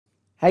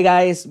Hi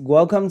guys,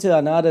 welcome to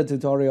another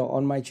tutorial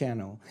on my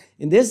channel.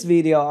 In this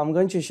video, I'm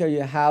going to show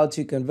you how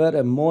to convert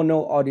a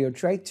mono audio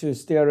track to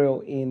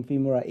stereo in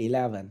Filmora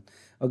 11.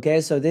 Okay,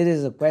 so this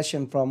is a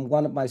question from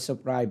one of my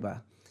subscribers.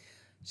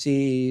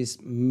 She's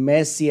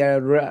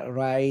Messia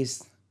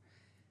Rice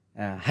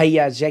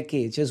Hiya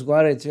Jackie. Just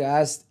wanted to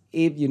ask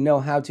if you know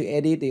how to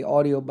edit the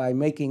audio by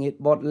making it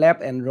both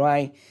left and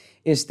right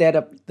instead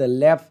of the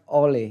left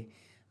only.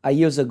 I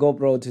use a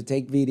GoPro to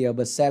take video,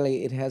 but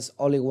sadly it has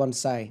only one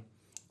side.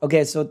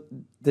 Okay, so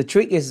the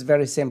trick is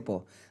very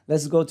simple.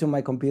 Let's go to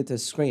my computer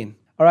screen.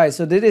 All right,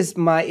 so this is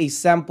my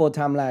example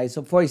timeline.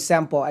 So for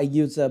example, I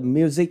use a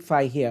music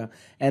file here,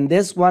 and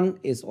this one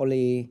is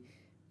only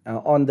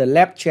on the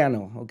left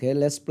channel. Okay,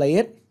 let's play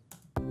it.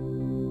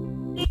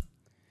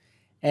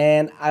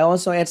 And I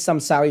also add some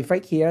sound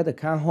effect here, the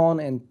car horn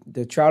and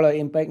the trailer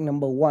impact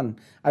number 1.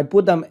 I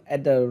put them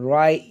at the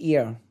right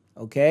ear.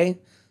 Okay,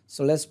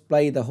 so let's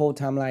play the whole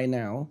timeline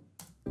now.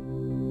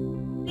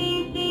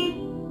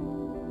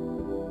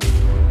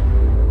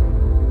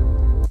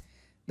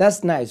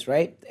 That's nice,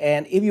 right?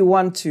 And if you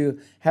want to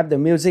have the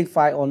music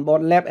file on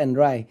both left and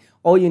right,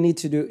 all you need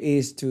to do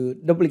is to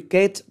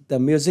duplicate the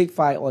music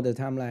file on the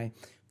timeline.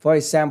 For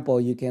example,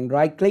 you can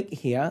right click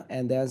here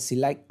and then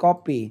select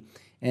copy.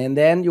 And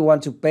then you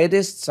want to paste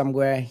this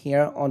somewhere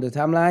here on the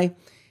timeline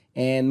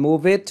and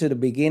move it to the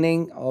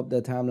beginning of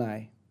the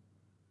timeline.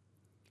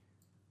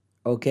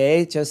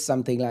 Okay, just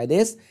something like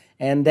this.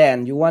 And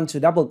then you want to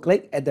double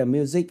click at the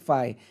music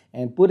file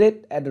and put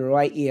it at the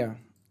right ear.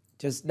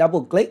 Just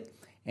double click.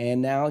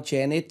 And now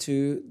change it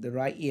to the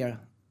right ear,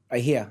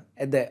 right here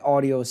at the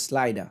audio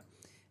slider.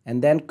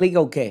 And then click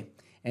OK.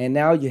 And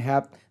now you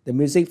have the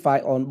music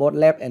file on both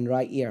left and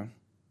right ear.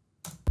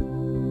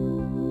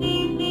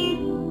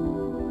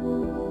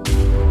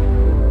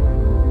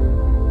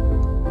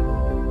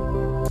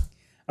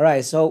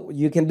 Alright, so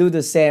you can do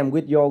the same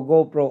with your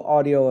GoPro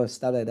audio or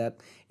stuff like that.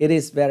 It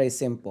is very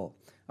simple.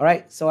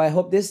 Alright, so I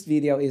hope this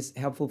video is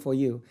helpful for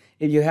you.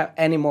 If you have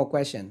any more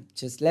questions,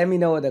 just let me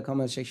know in the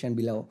comment section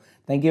below.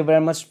 Thank you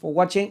very much for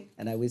watching,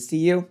 and I will see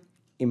you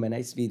in my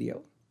next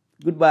video.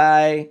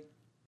 Goodbye.